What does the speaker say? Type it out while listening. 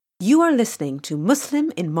You are listening to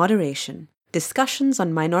Muslim in Moderation, discussions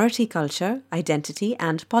on minority culture, identity,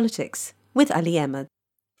 and politics, with Ali Ahmed.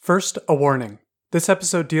 First, a warning. This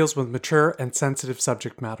episode deals with mature and sensitive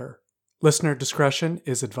subject matter. Listener discretion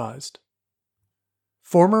is advised.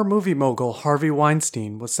 Former movie mogul Harvey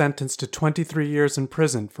Weinstein was sentenced to 23 years in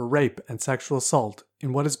prison for rape and sexual assault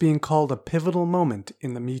in what is being called a pivotal moment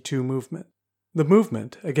in the Me Too movement. The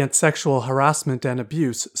movement against sexual harassment and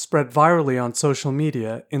abuse spread virally on social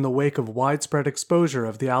media in the wake of widespread exposure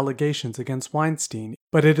of the allegations against Weinstein,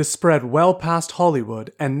 but it has spread well past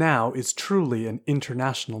Hollywood and now is truly an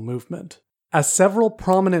international movement. As several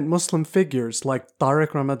prominent Muslim figures like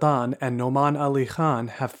Tariq Ramadan and Noman Ali Khan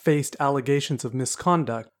have faced allegations of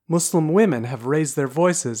misconduct, Muslim women have raised their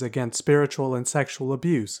voices against spiritual and sexual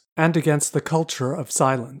abuse and against the culture of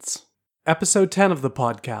silence. Episode 10 of the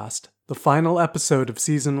podcast, the final episode of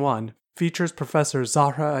Season 1, features Professor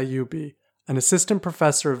Zahra Ayubi, an assistant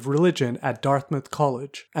professor of religion at Dartmouth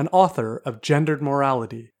College and author of Gendered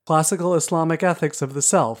Morality, Classical Islamic Ethics of the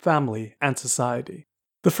Self, Family, and Society.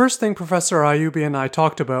 The first thing Professor Ayubi and I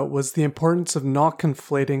talked about was the importance of not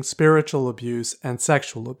conflating spiritual abuse and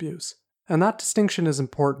sexual abuse. And that distinction is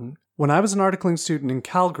important. When I was an articling student in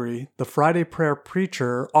Calgary, the Friday Prayer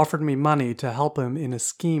preacher offered me money to help him in a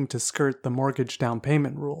scheme to skirt the mortgage down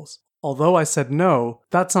payment rules. Although I said no,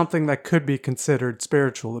 that's something that could be considered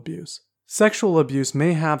spiritual abuse. Sexual abuse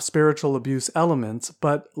may have spiritual abuse elements,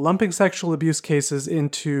 but lumping sexual abuse cases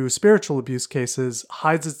into spiritual abuse cases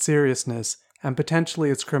hides its seriousness and potentially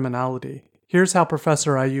its criminality. Here's how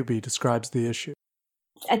Professor Ayubi describes the issue.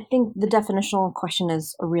 I think the definitional question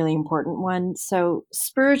is a really important one. So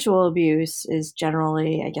spiritual abuse is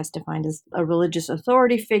generally, defined as a religious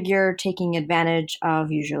authority figure taking advantage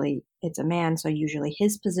of, usually it's a man, so usually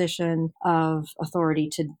his position of authority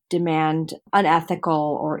to demand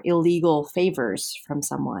unethical or illegal favors from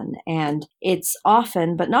someone. And it's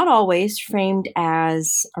often, but not always, framed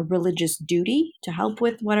as a religious duty to help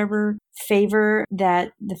with whatever favor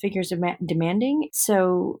that the figure's demanding.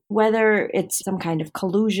 So whether it's some kind of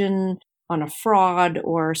collusion on a fraud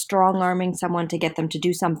or strong-arming someone to get them to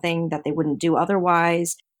do something that they wouldn't do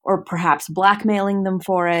otherwise, or perhaps blackmailing them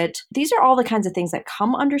for it. These are all the kinds of things that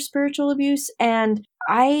come under spiritual abuse. And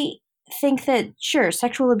I think that, sure,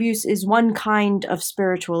 sexual abuse is one kind of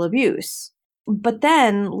spiritual abuse. But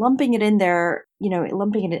then lumping it in there,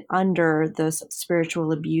 lumping it under the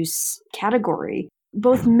spiritual abuse category,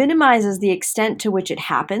 both minimizes the extent to which it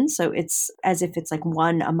happens. So it's as if it's like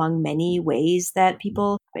one among many ways that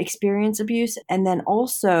people experience abuse. And then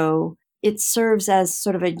also it serves as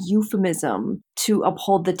sort of a euphemism to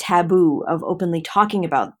uphold the taboo of openly talking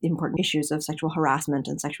about the important issues of sexual harassment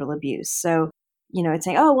and sexual abuse. So, it's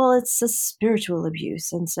saying, oh, well, it's a spiritual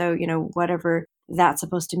abuse. And so, whatever that's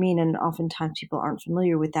supposed to mean. And oftentimes people aren't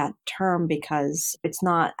familiar with that term because it's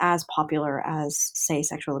not as popular as, say,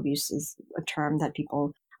 sexual abuse is a term that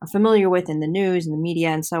people are familiar with in the news and the media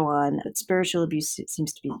and so on. But spiritual abuse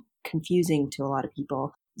seems to be confusing to a lot of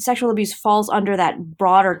people. Sexual abuse falls under that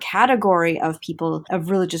broader category of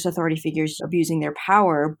religious authority figures abusing their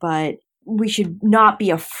power, but we should not be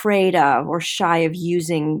afraid of or shy of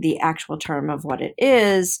using the actual term of what it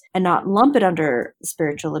is and not lump it under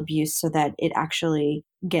spiritual abuse so that it actually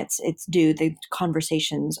gets its due. The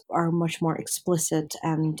conversations are much more explicit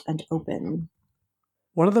and open.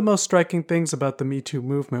 One of the most striking things about the Me Too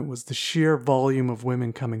movement was the sheer volume of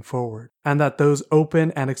women coming forward, and that those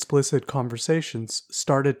open and explicit conversations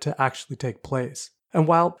started to actually take place. And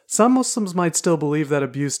while some Muslims might still believe that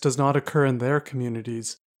abuse does not occur in their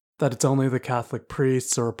communities, that it's only the Catholic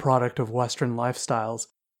priests or a product of Western lifestyles,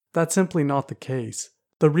 that's simply not the case.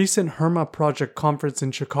 The recent Herma Project conference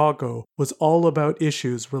in Chicago was all about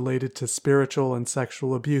issues related to spiritual and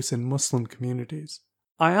sexual abuse in Muslim communities.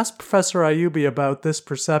 I asked Professor Ayubi about this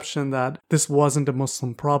perception that this wasn't a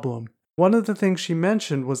Muslim problem. One of the things she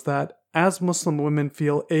mentioned was that as Muslim women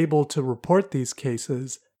feel able to report these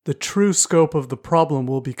cases, the true scope of the problem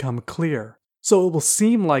will become clear. So it will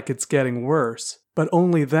seem like it's getting worse, but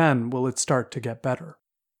only then will it start to get better.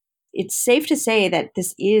 It's safe to say that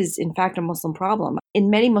this is, in fact, a Muslim problem. In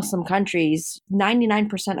many Muslim countries,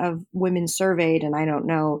 99% of women surveyed, and I don't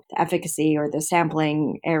know the efficacy or the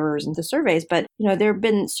sampling errors in the surveys, but there have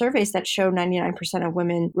been surveys that show 99% of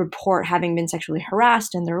women report having been sexually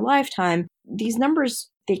harassed in their lifetime. These numbers,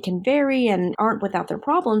 they can vary and aren't without their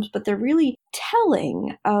problems, but they're really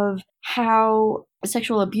telling of how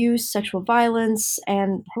sexual abuse, sexual violence,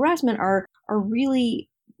 and harassment are really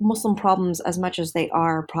Muslim problems as much as they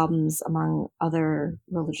are problems among other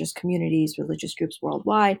religious communities, religious groups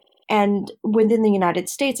worldwide. And within the United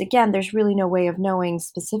States, again, there's really no way of knowing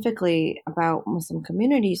specifically about Muslim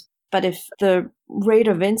communities. But if the rate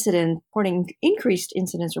of increased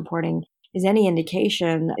incidence reporting is any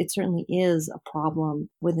indication, it certainly is a problem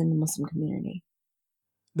within the Muslim community.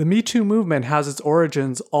 The Me Too movement has its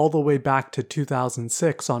origins all the way back to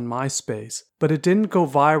 2006 on MySpace, but it didn't go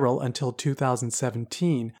viral until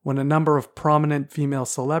 2017 when a number of prominent female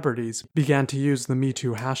celebrities began to use the Me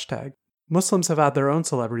Too hashtag. Muslims have had their own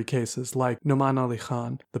celebrity cases like Nouman Ali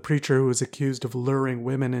Khan, the preacher who was accused of luring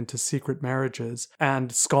women into secret marriages,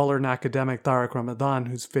 and scholar and academic Tariq Ramadan,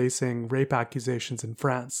 who's facing rape accusations in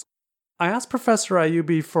France. I asked Professor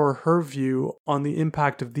Ayubi for her view on the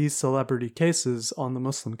impact of these celebrity cases on the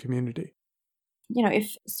Muslim community.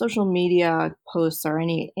 If social media posts are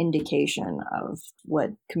any indication of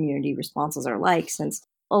what community responses are like, since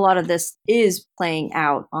a lot of this is playing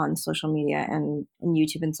out on social media and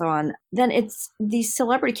YouTube and so on, then these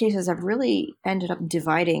celebrity cases have really ended up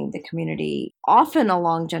dividing the community, often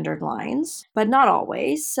along gendered lines, but not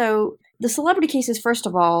always. So the celebrity cases, first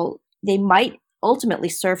of all, they might ultimately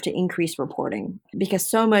serve to increase reporting because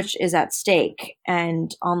so much is at stake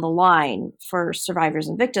and on the line for survivors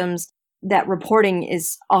and victims that reporting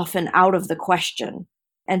is often out of the question.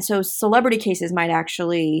 And so celebrity cases might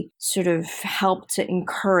actually sort of help to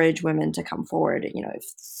encourage women to come forward. If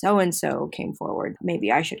so-and-so came forward,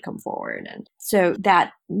 maybe I should come forward. And so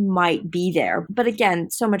that might be there. But again,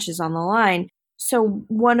 so much is on the line. So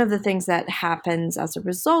one of the things that happens as a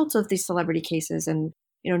result of these celebrity cases, and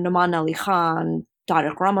Nouman Ali Khan,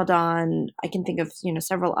 Tariq Ramadan, I can think of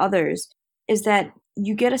several others, is that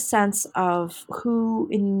you get a sense of who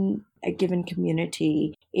in a given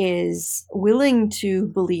community is willing to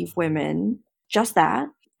believe women, just that,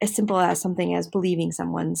 as simple as something as believing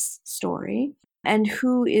someone's story, and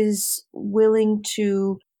who is willing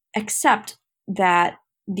to accept that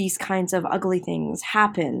these kinds of ugly things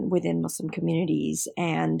happen within Muslim communities.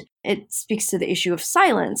 And it speaks to the issue of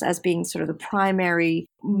silence as being sort of the primary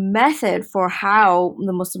method for how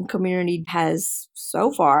the Muslim community has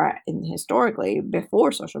so far, historically,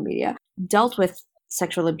 before social media, dealt with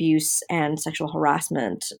sexual abuse and sexual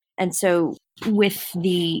harassment. And so with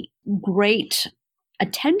the great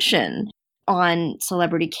attention on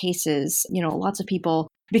celebrity cases, lots of people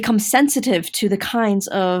become sensitive to the kinds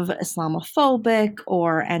of Islamophobic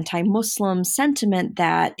or anti-Muslim sentiment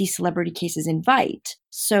that these celebrity cases invite.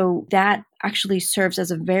 So that actually serves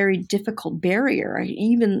as a very difficult barrier,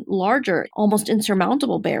 even larger, almost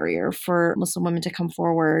insurmountable barrier for Muslim women to come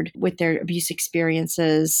forward with their abuse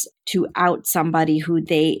experiences, to out somebody who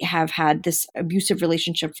they have had this abusive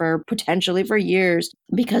relationship for potentially for years,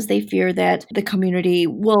 because they fear that the community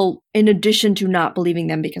will, in addition to not believing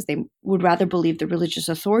them because they would rather believe the religious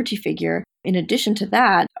authority figure, in addition to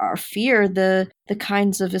that, or fear the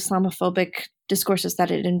kinds of Islamophobic discourses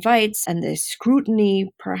that it invites and the scrutiny,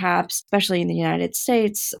 perhaps, especially in the United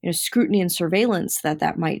States, scrutiny and surveillance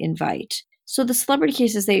that might invite. So the celebrity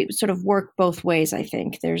cases, they sort of work both ways, I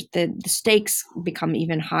think. There's the stakes become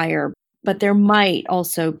even higher, but there might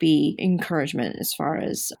also be encouragement as far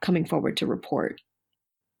as coming forward to report.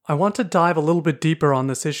 I want to dive a little bit deeper on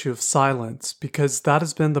this issue of silence because that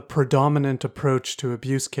has been the predominant approach to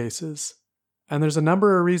abuse cases. And there's a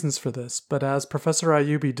number of reasons for this, but as Professor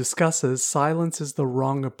Ayubi discusses, silence is the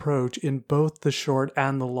wrong approach in both the short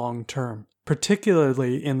and the long term,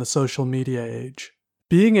 particularly in the social media age.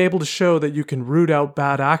 Being able to show that you can root out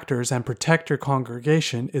bad actors and protect your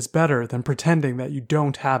congregation is better than pretending that you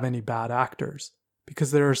don't have any bad actors,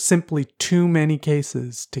 because there are simply too many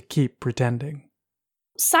cases to keep pretending.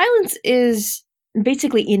 Silence is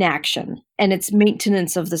basically inaction, and it's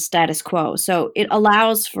maintenance of the status quo. So it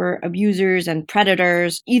allows for abusers and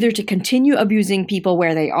predators either to continue abusing people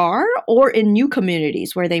where they are or in new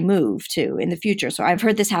communities where they move to in the future. So I've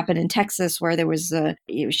heard this happen in Texas where there was a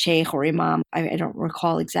sheikh or imam, I don't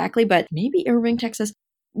recall exactly, but maybe Irving, Texas,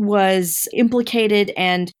 was implicated,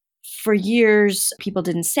 and for years people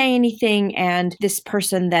didn't say anything, and this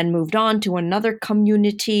person then moved on to another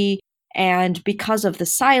community, and because of the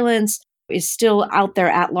silence, is still out there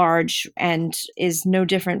at large and is no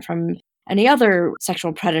different from any other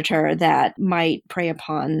sexual predator that might prey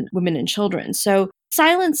upon women and children. So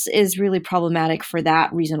silence is really problematic for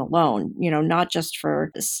that reason alone, not just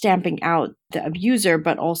for stamping out the abuser,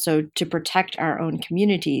 but also to protect our own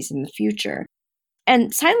communities in the future.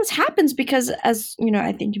 And silence happens because, as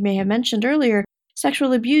I think you may have mentioned earlier,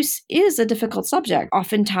 sexual abuse is a difficult subject.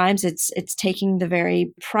 Oftentimes it's taking the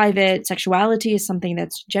very private. Sexuality is something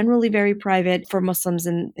that's generally very private for Muslims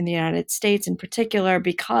in the United States in particular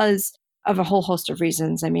because of a whole host of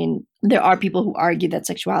reasons. I mean, there are people who argue that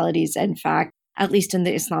sexuality is in fact at least in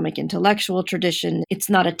the Islamic intellectual tradition, it's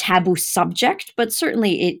not a taboo subject, but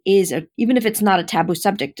certainly it is, even if it's not a taboo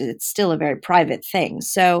subject, it's still a very private thing.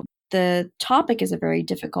 So the topic is a very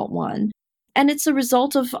difficult one. And it's a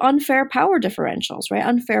result of unfair power differentials, right?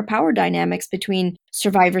 Unfair power dynamics between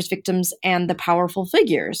survivors, victims, and the powerful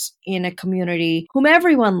figures in a community whom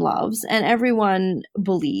everyone loves and everyone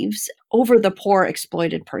believes over the poor,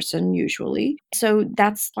 exploited person, usually. So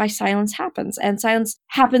that's why silence happens. And silence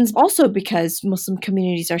happens also because Muslim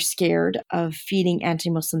communities are scared of feeding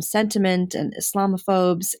anti-Muslim sentiment and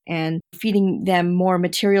Islamophobes and feeding them more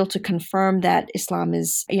material to confirm that Islam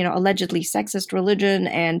is, allegedly sexist religion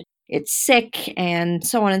and it's sick and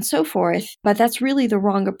so on and so forth. But that's really the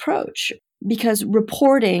wrong approach, because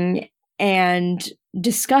reporting and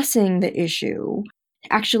discussing the issue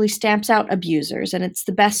actually stamps out abusers. And it's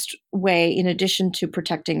the best way, in addition to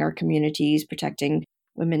protecting our communities, protecting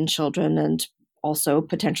women, children, and also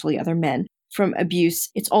potentially other men from abuse.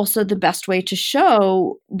 It's also the best way to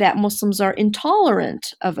show that Muslims are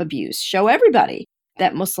intolerant of abuse. Show everybody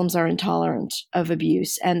that Muslims are intolerant of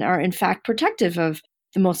abuse and are in fact protective of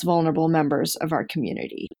the most vulnerable members of our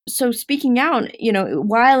community. So speaking out,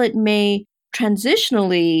 while it may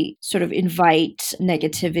transitionally sort of invite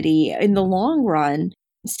negativity, in the long run,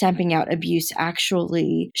 stamping out abuse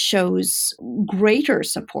actually shows greater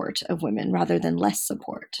support of women rather than less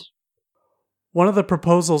support. One of the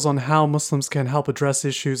proposals on how Muslims can help address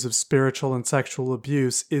issues of spiritual and sexual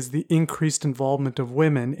abuse is the increased involvement of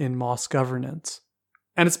women in mosque governance.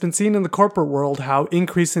 And it's been seen in the corporate world how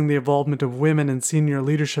increasing the involvement of women in senior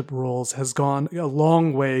leadership roles has gone a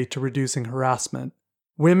long way to reducing harassment.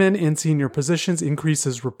 Women in senior positions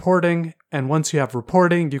increases reporting, and once you have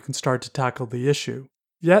reporting, you can start to tackle the issue.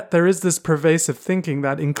 Yet there is this pervasive thinking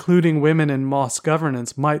that including women in mosque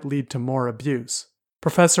governance might lead to more abuse.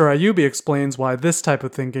 Professor Ayubi explains why this type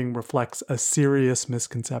of thinking reflects a serious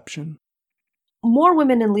misconception. More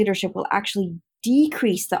women in leadership will actually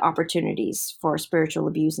decrease the opportunities for spiritual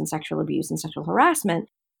abuse and sexual harassment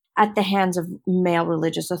at the hands of male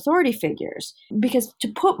religious authority figures. Because to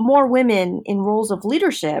put more women in roles of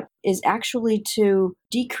leadership is actually to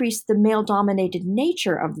decrease the male-dominated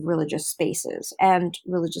nature of religious spaces and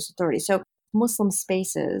religious authority. So Muslim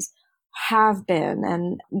spaces have been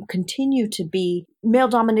and continue to be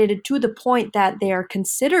male-dominated to the point that they are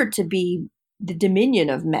considered to be the dominion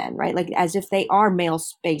of men, right? Like as if they are male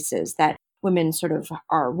spaces that women sort of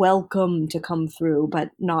are welcome to come through, but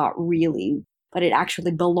not really. But it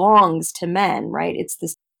actually belongs to men, right? It's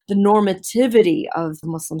the normativity of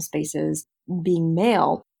Muslim spaces being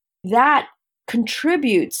male that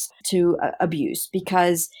contributes to abuse,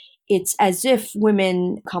 because it's as if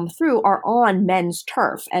women come through are on men's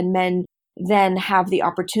turf and men then have the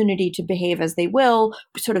opportunity to behave as they will,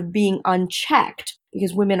 sort of being unchecked,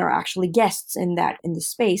 because women are actually guests in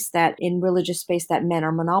religious space that men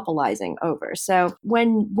are monopolizing over. So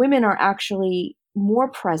when women are actually more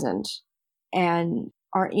present and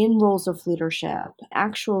are in roles of leadership,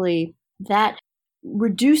 actually that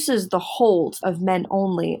reduces the hold of men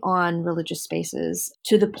only on religious spaces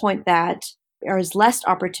to the point that there is less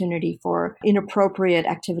opportunity for inappropriate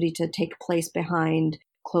activity to take place behind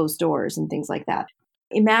closed doors and things like that.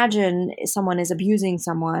 Imagine someone is abusing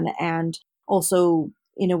someone and also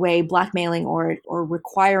in a way blackmailing or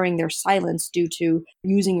requiring their silence due to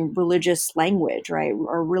using religious language, right,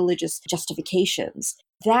 or religious justifications.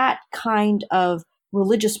 That kind of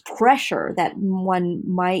religious pressure that one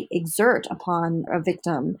might exert upon a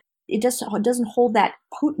victim, it doesn't hold that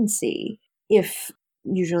potency if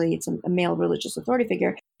usually it's a male religious authority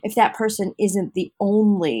figure, if that person isn't the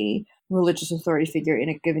only religious authority figure in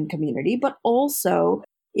a given community, but also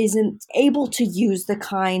isn't able to use the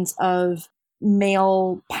kinds of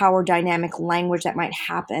male power dynamic language that might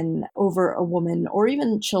happen over a woman or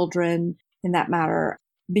even children in that matter,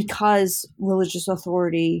 because religious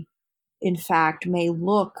authority, in fact, may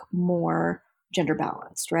look more gender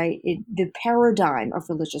balanced, right? The paradigm of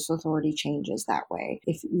religious authority changes that way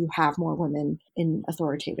if you have more women in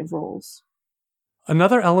authoritative roles.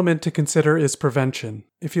 Another element to consider is prevention.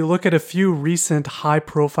 If you look at a few recent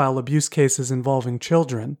high-profile abuse cases involving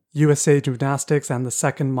children, USA Gymnastics and the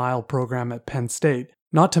Second Mile program at Penn State,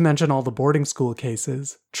 not to mention all the boarding school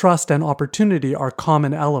cases, trust and opportunity are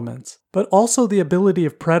common elements, but also the ability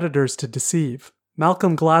of predators to deceive.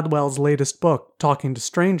 Malcolm Gladwell's latest book, Talking to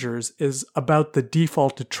Strangers, is about the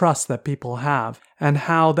default to trust that people have, and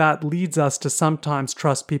how that leads us to sometimes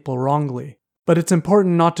trust people wrongly. But it's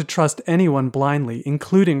important not to trust anyone blindly,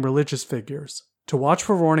 including religious figures, to watch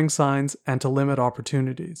for warning signs and to limit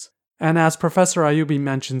opportunities. And as Professor Ayubi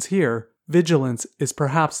mentions here, vigilance is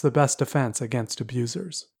perhaps the best defense against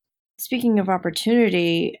abusers. Speaking of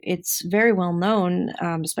opportunity, it's very well known,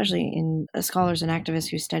 especially in scholars and activists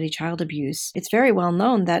who study child abuse, it's very well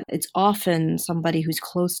known that it's often somebody who's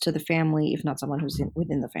close to the family, if not someone who's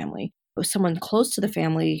within the family, but someone close to the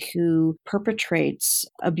family who perpetrates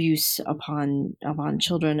abuse upon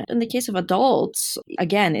children. In the case of adults,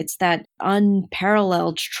 again, it's that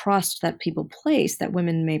unparalleled trust that people place, that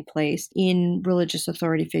women may place in religious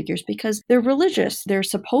authority figures because they're religious. They're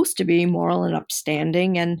supposed to be moral and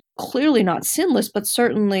upstanding and clearly not sinless, but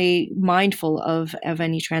certainly mindful of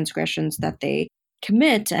any transgressions that they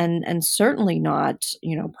commit and certainly not,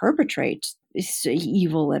 perpetrate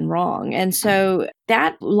evil and wrong. And so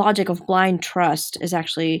that logic of blind trust is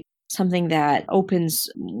actually something that opens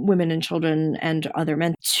women and children and other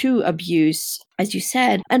men to abuse, as you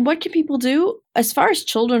said. And what can people do? As far as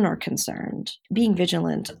children are concerned, being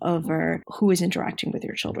vigilant over who is interacting with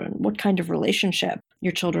your children, what kind of relationship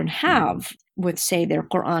your children have with, say, their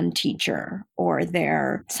Quran teacher or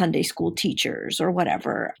their Sunday school teachers or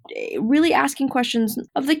whatever. Really asking questions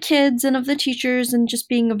of the kids and of the teachers and just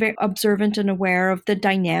being very observant and aware of the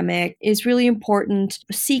dynamic is really important.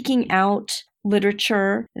 Seeking out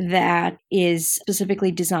literature that is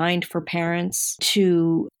specifically designed for parents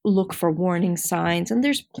to look for warning signs. And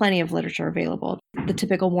there's plenty of literature available. The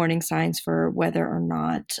typical warning signs for whether or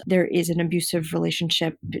not there is an abusive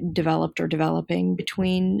relationship developed or developing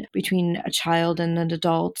between a child and an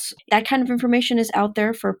adult. That kind of information is out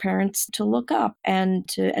there for parents to look up and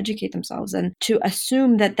to educate themselves, and to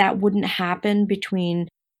assume that that wouldn't happen between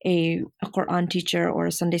a Quran teacher or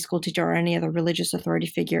a Sunday school teacher or any other religious authority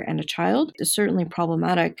figure and a child is certainly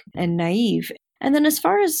problematic and naive. And then as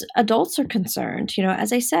far as adults are concerned,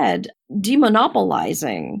 as I said,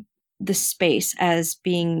 demonopolizing the space as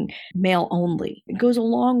being male only goes a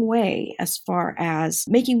long way as far as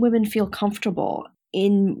making women feel comfortable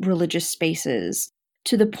in religious spaces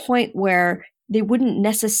to the point where they wouldn't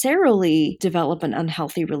necessarily develop an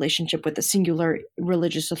unhealthy relationship with a singular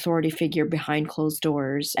religious authority figure behind closed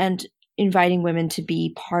doors. And inviting women to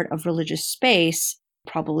be part of religious space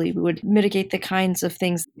probably would mitigate the kinds of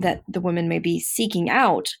things that the women may be seeking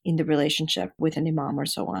out in the relationship with an imam or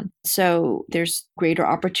so on. So there's greater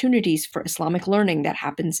opportunities for Islamic learning that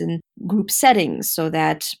happens in group settings so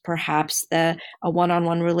that perhaps a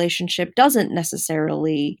one-on-one relationship doesn't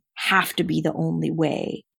necessarily have to be the only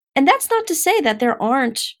way. And that's not to say that there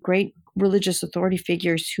aren't great religious authority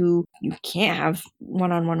figures who you can't have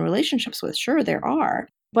one-on-one relationships with. Sure, there are.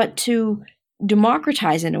 But to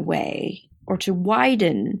democratize in a way, or to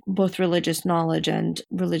widen both religious knowledge and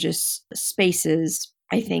religious spaces,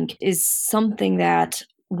 I think, is something that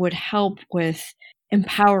would help with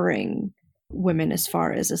empowering women as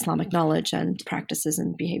far as Islamic knowledge and practices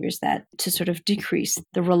and behaviors, that to sort of decrease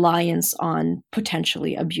the reliance on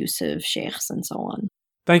potentially abusive sheikhs and so on.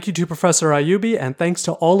 Thank you to Professor Ayubi, and thanks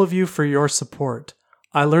to all of you for your support.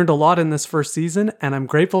 I learned a lot in this first season, and I'm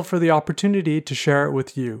grateful for the opportunity to share it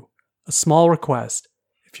with you. A small request.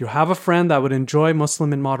 If you have a friend that would enjoy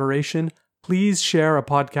Muslim in Moderation, please share a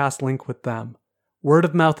podcast link with them. Word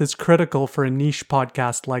of mouth is critical for a niche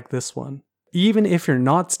podcast like this one. Even if you're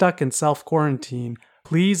not stuck in self-quarantine,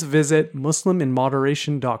 please visit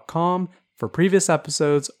musliminmoderation.com for previous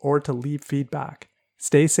episodes or to leave feedback.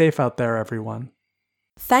 Stay safe out there, everyone.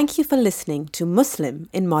 Thank you for listening to Muslim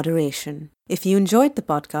in Moderation. If you enjoyed the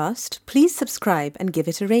podcast, please subscribe and give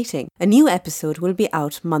it a rating. A new episode will be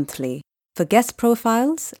out monthly. For guest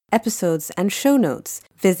profiles, episodes, and show notes,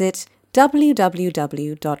 visit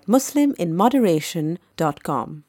www.musliminmoderation.com.